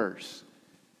one verse.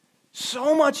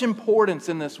 So much importance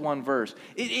in this one verse.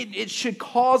 It should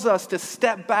cause us to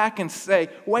step back and say,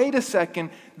 wait a second,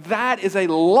 that is a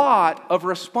lot of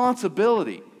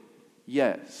responsibility.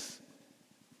 Yes.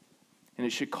 And it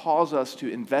should cause us to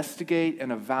investigate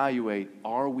and evaluate,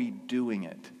 are we doing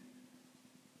it?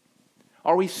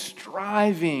 Are we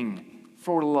striving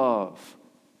for love?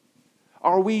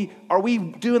 Are we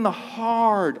doing the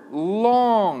hard,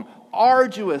 long,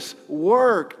 arduous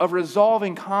work of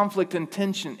resolving conflict and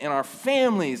tension in our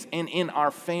families and in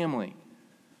our family?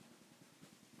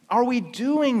 Are we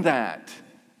doing that?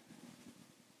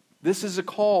 This is a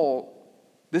call.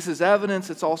 This is evidence.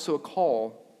 It's also a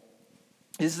call.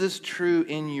 Is this true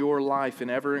in your life in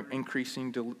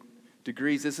ever-increasing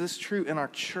degrees? Is this true in our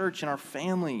church, in our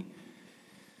family?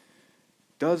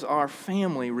 Does our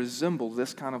family resemble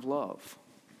this kind of love?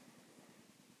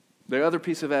 The other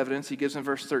piece of evidence he gives in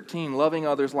verse 13, loving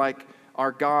others like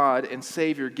our God and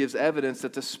Savior gives evidence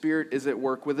that the Spirit is at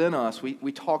work within us.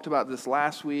 We talked about this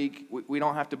last week. We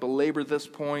don't have to belabor this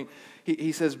point.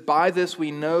 He says, by this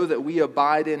we know that we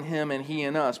abide in Him and He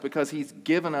in us, because He's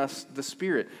given us the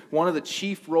Spirit. One of the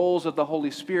chief roles of the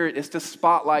Holy Spirit is to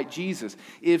spotlight Jesus.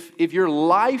 If your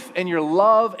life and your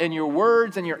love and your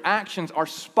words and your actions are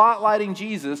spotlighting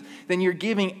Jesus, then you're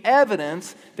giving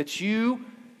evidence that you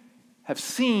have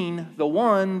seen the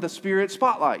one the Spirit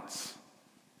spotlights.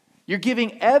 You're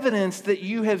giving evidence that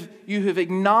you have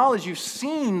acknowledged, you've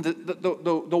seen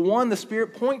the one the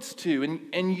Spirit points to,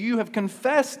 and you have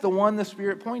confessed the one the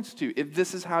Spirit points to, if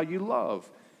this is how you love.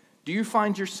 Do you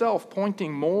find yourself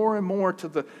pointing more and more to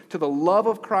the love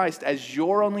of Christ as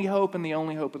your only hope and the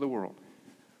only hope of the world?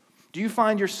 Do you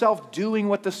find yourself doing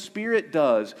what the Spirit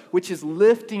does, which is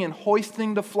lifting and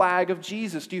hoisting the flag of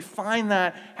Jesus? Do you find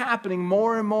that happening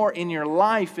more and more in your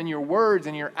life, in your words,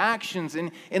 in your actions,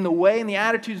 in the way and the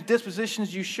attitudes,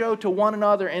 dispositions you show to one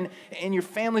another and your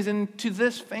families and to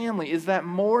this family? Is that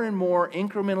more and more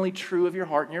incrementally true of your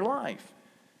heart and your life?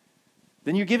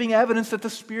 Then you're giving evidence that the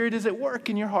Spirit is at work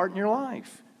in your heart and your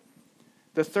life.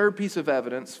 The third piece of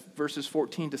evidence, verses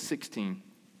 14 to 16.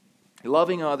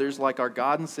 Loving others like our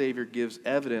God and Savior gives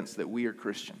evidence that we are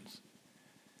Christians.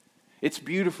 It's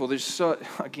beautiful.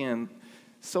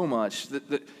 so much.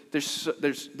 There's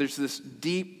this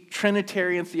deep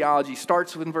Trinitarian theology.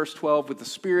 Starts in verse 12 with the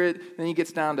Spirit. Then he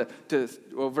gets down to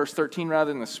verse 13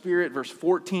 rather than the Spirit. Verse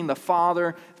 14, the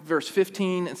Father. Verse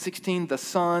 15 and 16, the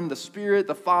Son, the Spirit,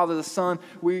 the Father, the Son.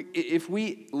 If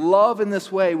we love in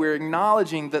this way, we're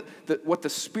acknowledging that what the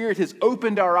Spirit has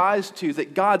opened our eyes to,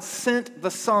 that God sent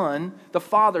the Son, the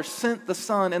Father sent the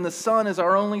Son, and the Son is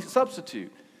our only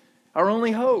substitute, our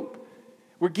only hope.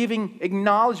 We're giving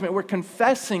acknowledgement. We're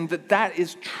confessing that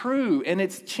is true, and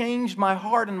it's changed my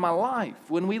heart and my life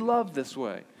when we love this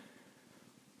way.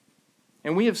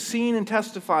 And we have seen and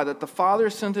testified that the Father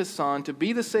sent His Son to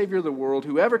be the Savior of the world.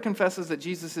 Whoever confesses that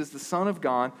Jesus is the Son of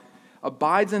God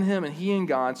abides in Him and He in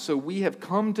God. So we have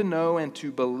come to know and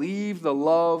to believe the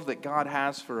love that God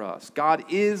has for us. God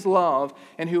is love,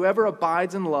 and whoever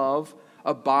abides in love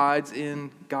abides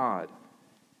in God,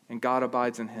 and God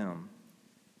abides in him.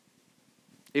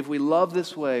 If we love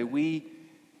this way, we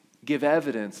give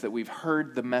evidence that we've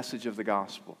heard the message of the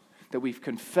gospel, that we've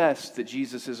confessed that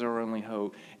Jesus is our only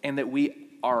hope, and that we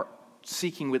are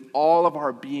seeking with all of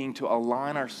our being to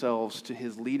align ourselves to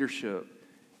His leadership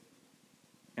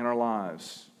in our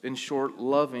lives. In short,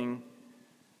 loving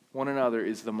one another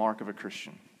is the mark of a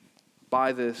Christian.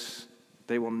 By this,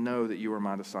 they will know that you are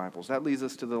my disciples. That leads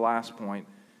us to the last point,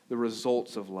 the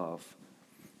results of love.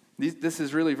 This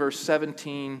is really verse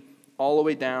 17 all the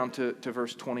way down to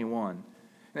verse 21.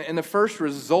 And the first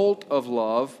result of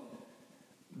love,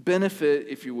 benefit,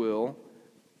 if you will,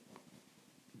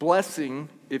 blessing,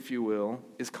 if you will,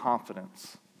 is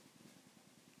confidence.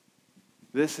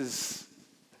 This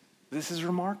is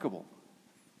remarkable.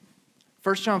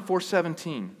 1 John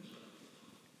 4:17.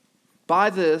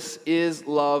 By this is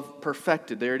love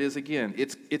perfected. There it is again.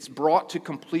 It's brought to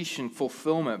completion,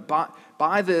 fulfillment.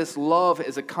 By this, love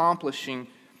has accomplished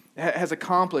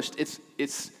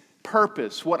its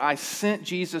purpose, what I sent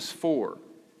Jesus for.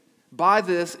 By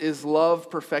this is love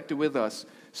perfected with us,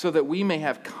 so that we may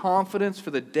have confidence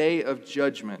for the day of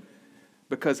judgment.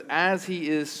 Because as He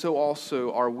is, so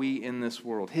also are we in this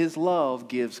world. His love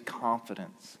gives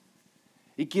confidence.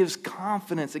 It gives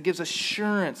confidence. It gives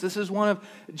assurance. This is one of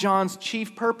John's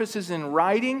chief purposes in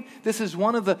writing. This is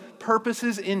one of the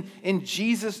purposes in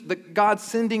Jesus, God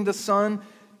sending the Son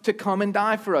to come and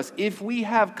die for us. If we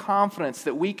have confidence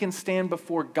that we can stand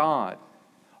before God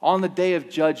on the day of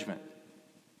judgment,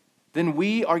 then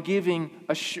we are giving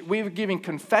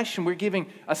confession. We're giving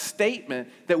a statement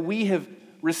that we have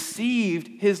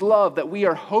received His love, that we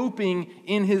are hoping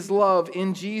in His love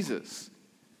in Jesus.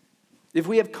 If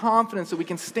we have confidence that we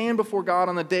can stand before God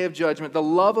on the day of judgment, the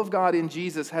love of God in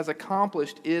Jesus has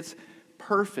accomplished its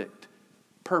perfect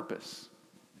purpose.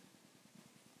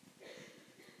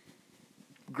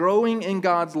 Growing in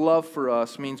God's love for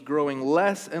us means growing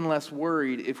less and less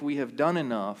worried if we have done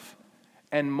enough,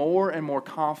 and more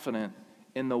confident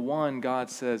in the one God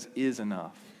says is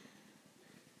enough.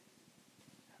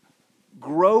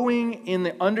 Growing in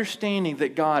the understanding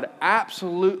that God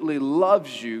absolutely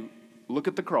loves you. Look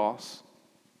at the cross.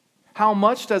 How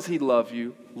much does He love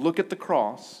you? Look at the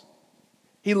cross.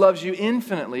 He loves you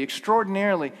infinitely,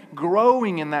 extraordinarily.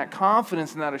 Growing in that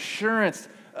confidence and that assurance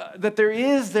that there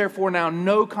is therefore now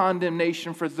no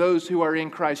condemnation for those who are in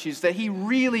Christ Jesus. That He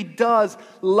really does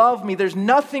love me. There's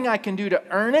nothing I can do to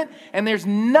earn it, and there's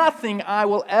nothing I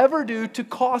will ever do to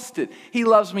cost it. He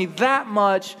loves me that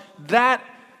much, that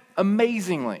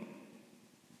amazingly.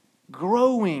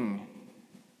 Growing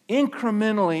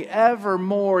incrementally, ever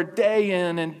more, day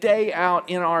in and day out,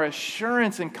 in our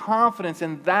assurance and confidence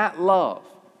in that love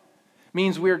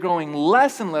means we're growing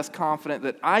less and less confident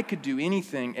that I could do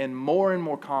anything, and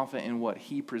more confident in what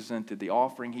He presented, the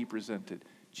offering He presented,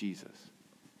 Jesus.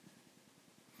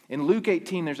 In Luke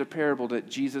 18, there's a parable that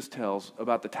Jesus tells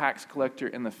about the tax collector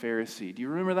and the Pharisee. Do you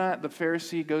remember that? The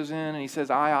Pharisee goes in and he says,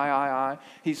 I.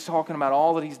 He's talking about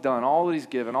all that he's done, all that he's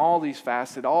given, all that he's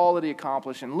fasted, all that he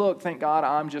accomplished. And look, thank God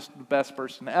I'm just the best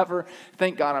person ever.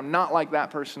 Thank God I'm not like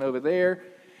that person over there.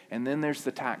 And then there's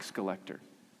the tax collector.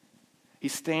 He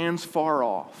stands far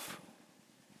off.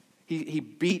 He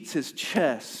beats his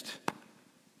chest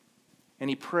and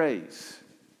he prays,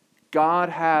 God,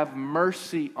 have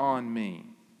mercy on me.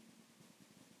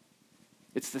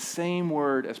 It's the same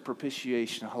word as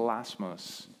propitiation,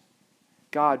 hilasmos.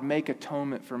 God, make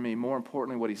atonement for me. More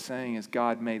importantly, what he's saying is,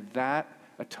 God, may that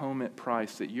atonement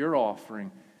price that you're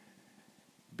offering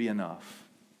be enough.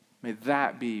 May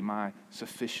that be my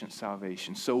sufficient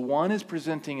salvation. So one is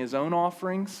presenting his own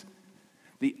offerings.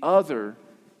 The other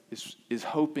is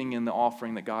hoping in the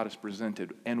offering that God has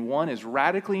presented. And one is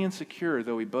radically insecure,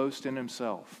 though he boasts in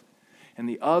himself. and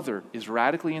the other is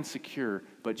radically insecure,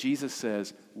 but Jesus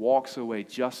says, walks away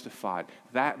justified,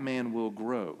 that man will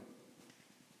grow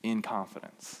in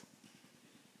confidence.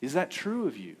 Is that true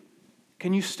of you?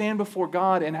 Can you stand before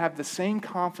God and have the same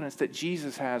confidence that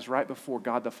Jesus has right before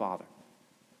God the Father?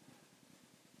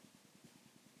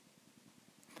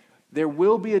 There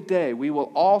will be a day we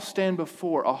will all stand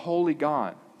before a holy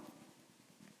God,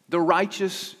 the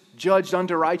righteous judged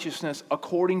unto righteousness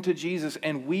according to Jesus,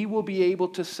 and we will be able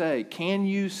to say, can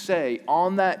you say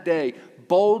on that day,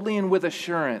 boldly and with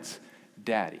assurance,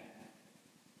 Daddy?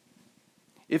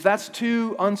 If that's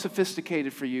too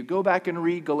unsophisticated for you, go back and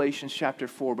read Galatians chapter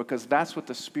 4, because that's what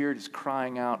the Spirit is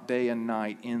crying out day and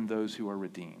night in those who are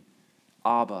redeemed.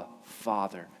 Abba,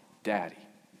 Father, Daddy.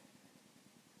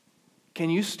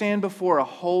 Can you stand before a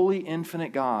holy,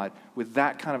 infinite God with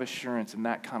that kind of assurance and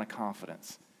that kind of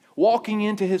confidence? Walking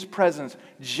into His presence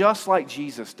just like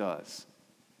Jesus does.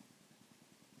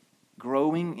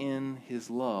 Growing in His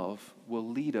love will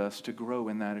lead us to grow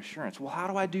in that assurance. Well, how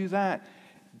do I do that?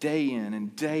 Day in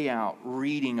and day out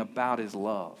reading about His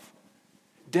love.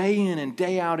 Day in and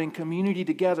day out in community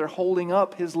together, holding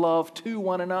up His love to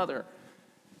one another.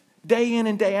 Day in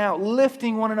and day out,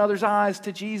 lifting one another's eyes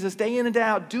to Jesus. Day in and day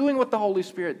out, doing what the Holy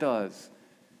Spirit does.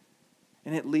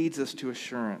 And it leads us to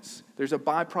assurance. There's a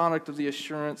byproduct of the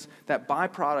assurance. That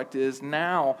byproduct is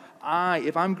now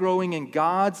if I'm growing in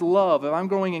God's love, if I'm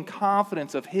growing in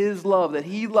confidence of His love, that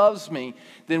He loves me,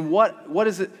 then what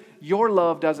is it? Your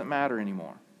love doesn't matter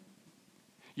anymore.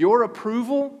 Your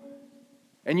approval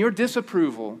and your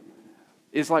disapproval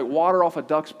is like water off a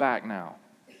duck's back now.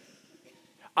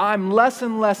 I'm less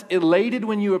and less elated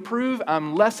when you approve.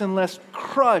 I'm less and less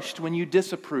crushed when you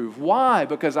disapprove. Why?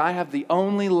 Because I have the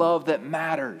only love that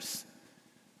matters.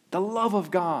 The love of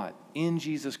God in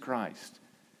Jesus Christ.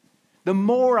 The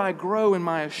more I grow in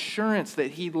my assurance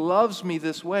that He loves me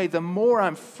this way, the more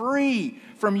I'm free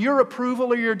from your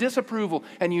approval or your disapproval.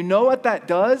 And you know what that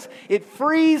does? It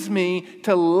frees me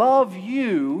to love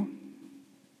you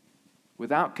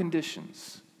without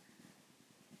conditions.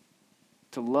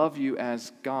 To love you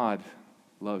as God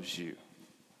loves you.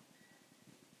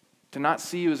 To not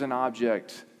see you as an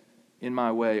object in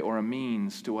my way or a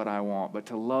means to what I want, but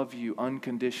to love you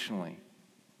unconditionally.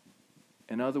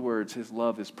 In other words, His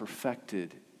love is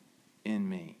perfected in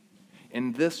me.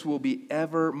 And this will be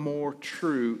ever more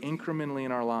true incrementally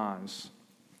in our lives.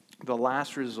 The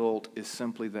last result is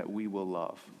simply that we will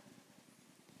love.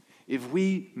 If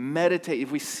we meditate,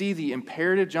 if we see the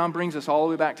imperative, John brings us all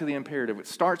the way back to the imperative. It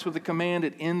starts with the command,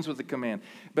 it ends with the command.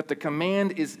 But the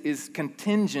command is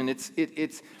contingent.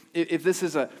 If this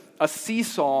is a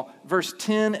seesaw, verse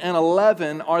 10 and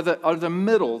 11 are the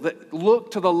middle that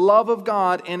look to the love of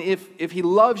God. And if He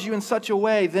loves you in such a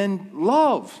way, then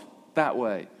love that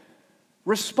way.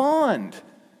 Respond.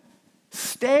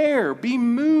 Stare. Be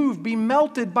moved. Be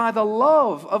melted by the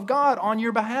love of God on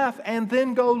your behalf. And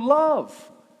then go love.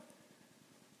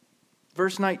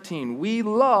 Verse 19, we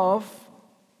love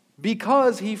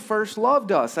because He first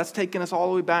loved us. That's taking us all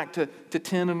the way back to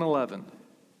 10 and 11.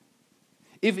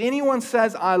 If anyone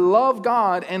says, I love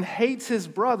God and hates his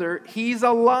brother, he's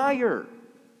a liar.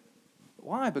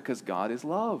 Why? Because God is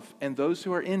love, and those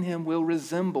who are in Him will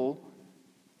resemble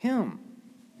Him.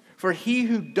 For he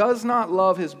who does not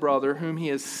love his brother whom he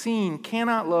has seen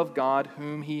cannot love God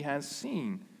whom he has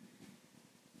seen.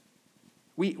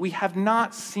 We have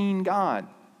not seen God.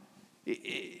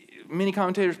 Many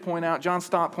commentators point out, John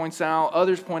Stott points out,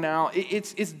 others point out,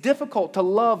 it's difficult to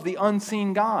love the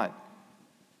unseen God.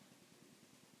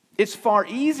 It's far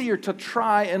easier to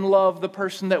try and love the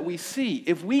person that we see.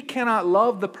 If we cannot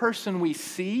love the person we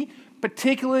see,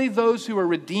 particularly those who are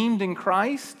redeemed in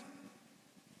Christ,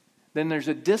 then there's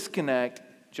a disconnect.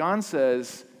 John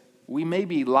says we may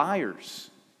be liars.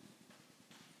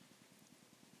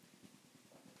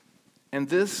 And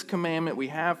this commandment we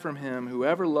have from Him,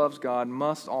 whoever loves God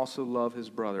must also love his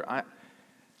brother.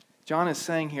 John is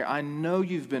saying here, I know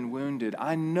you've been wounded.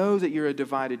 I know that you're a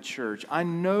divided church. I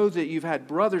know that you've had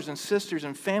brothers and sisters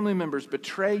and family members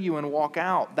betray you and walk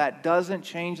out. That doesn't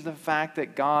change the fact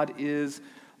that God is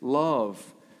love.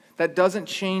 That doesn't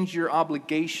change your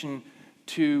obligation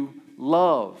to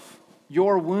love.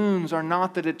 Your wounds are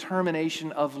not the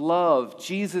determination of love.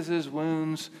 Jesus'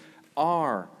 wounds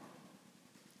are.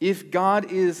 If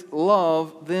God is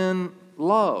love, then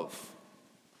love.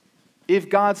 If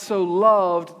God so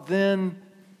loved, then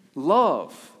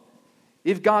love.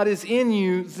 If God is in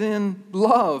you, then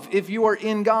love. If you are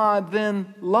in God,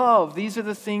 then love. These are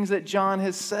the things that John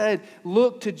has said.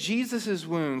 Look to Jesus'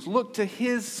 wounds. Look to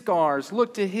His scars.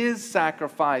 Look to His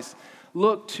sacrifice.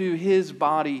 Look to His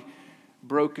body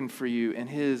broken for you and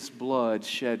His blood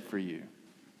shed for you.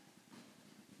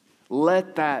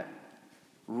 let that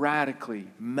radically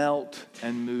melt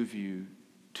and move you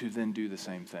to then do the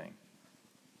same thing.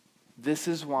 This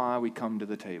is why we come to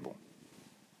the table.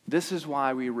 This is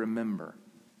why we remember.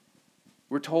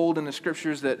 We're told in the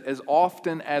scriptures that as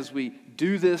often as we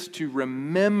do this to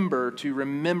remember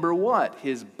what?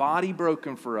 His body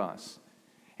broken for us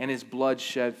and his blood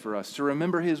shed for us. To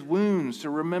remember his wounds,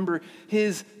 to remember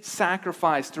his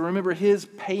sacrifice, to remember his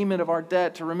payment of our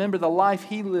debt, to remember the life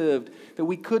he lived that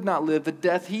we could not live, the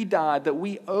death he died that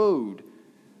we owed.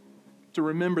 To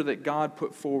remember that God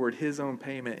put forward his own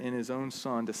payment in his own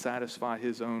Son to satisfy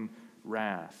his own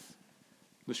wrath.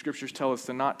 The scriptures tell us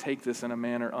to not take this in a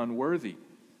manner unworthy.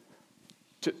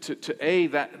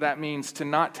 That means to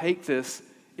not take this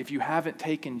if you haven't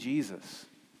taken Jesus.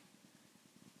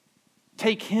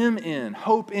 Take him in.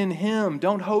 Hope in him.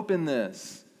 Don't hope in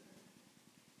this.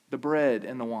 The bread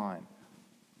and the wine.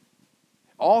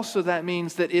 Also, that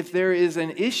means that if there is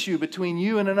an issue between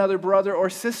you and another brother or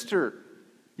sister,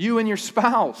 you and your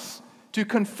spouse, to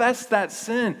confess that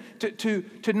sin,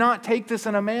 to not take this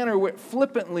in a manner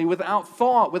flippantly, without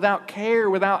thought, without care,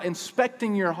 without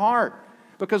inspecting your heart.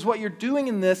 Because what you're doing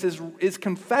in this is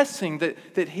confessing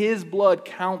that his blood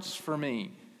counts for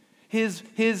me. His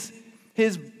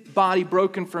body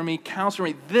broken for me counts for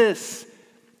me. This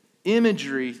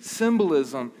imagery,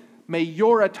 symbolism, may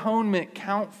your atonement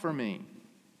count for me.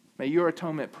 May your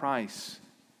atonement price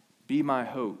be my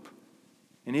hope.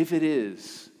 And if it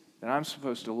is, then I'm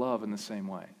supposed to love in the same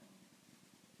way.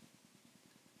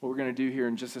 What we're going to do here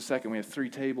in just a second, we have 3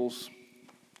 tables.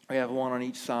 We have one on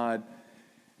each side.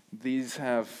 These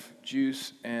have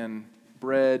juice and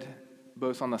bread,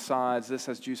 both on the sides. This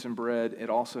has juice and bread. It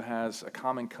also has a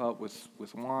common cup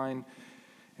with wine.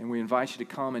 And we invite you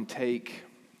to come and take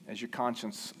as your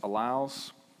conscience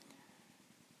allows.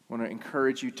 I want to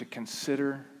encourage you to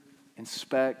consider,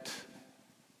 inspect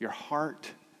your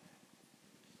heart.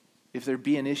 If there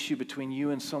be an issue between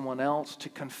you and someone else, to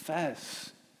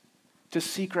confess, to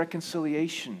seek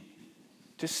reconciliation,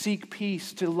 to seek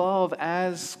peace, to love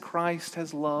as Christ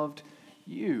has loved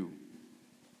you.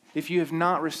 If you have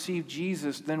not received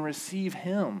Jesus, then receive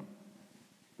him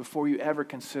before you ever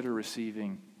consider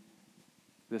receiving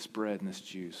this bread and this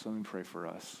juice. Let me pray for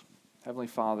us. Heavenly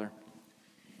Father,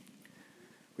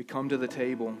 we come to the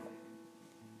table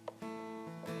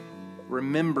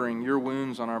remembering your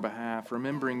wounds on our behalf,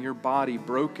 remembering your body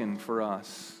broken for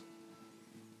us.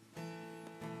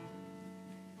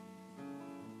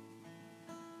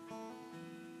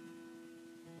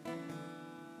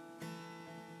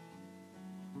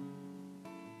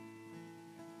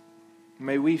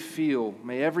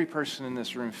 May every person in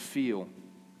this room feel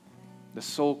the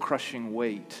soul-crushing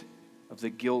weight of the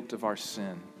guilt of our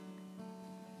sin.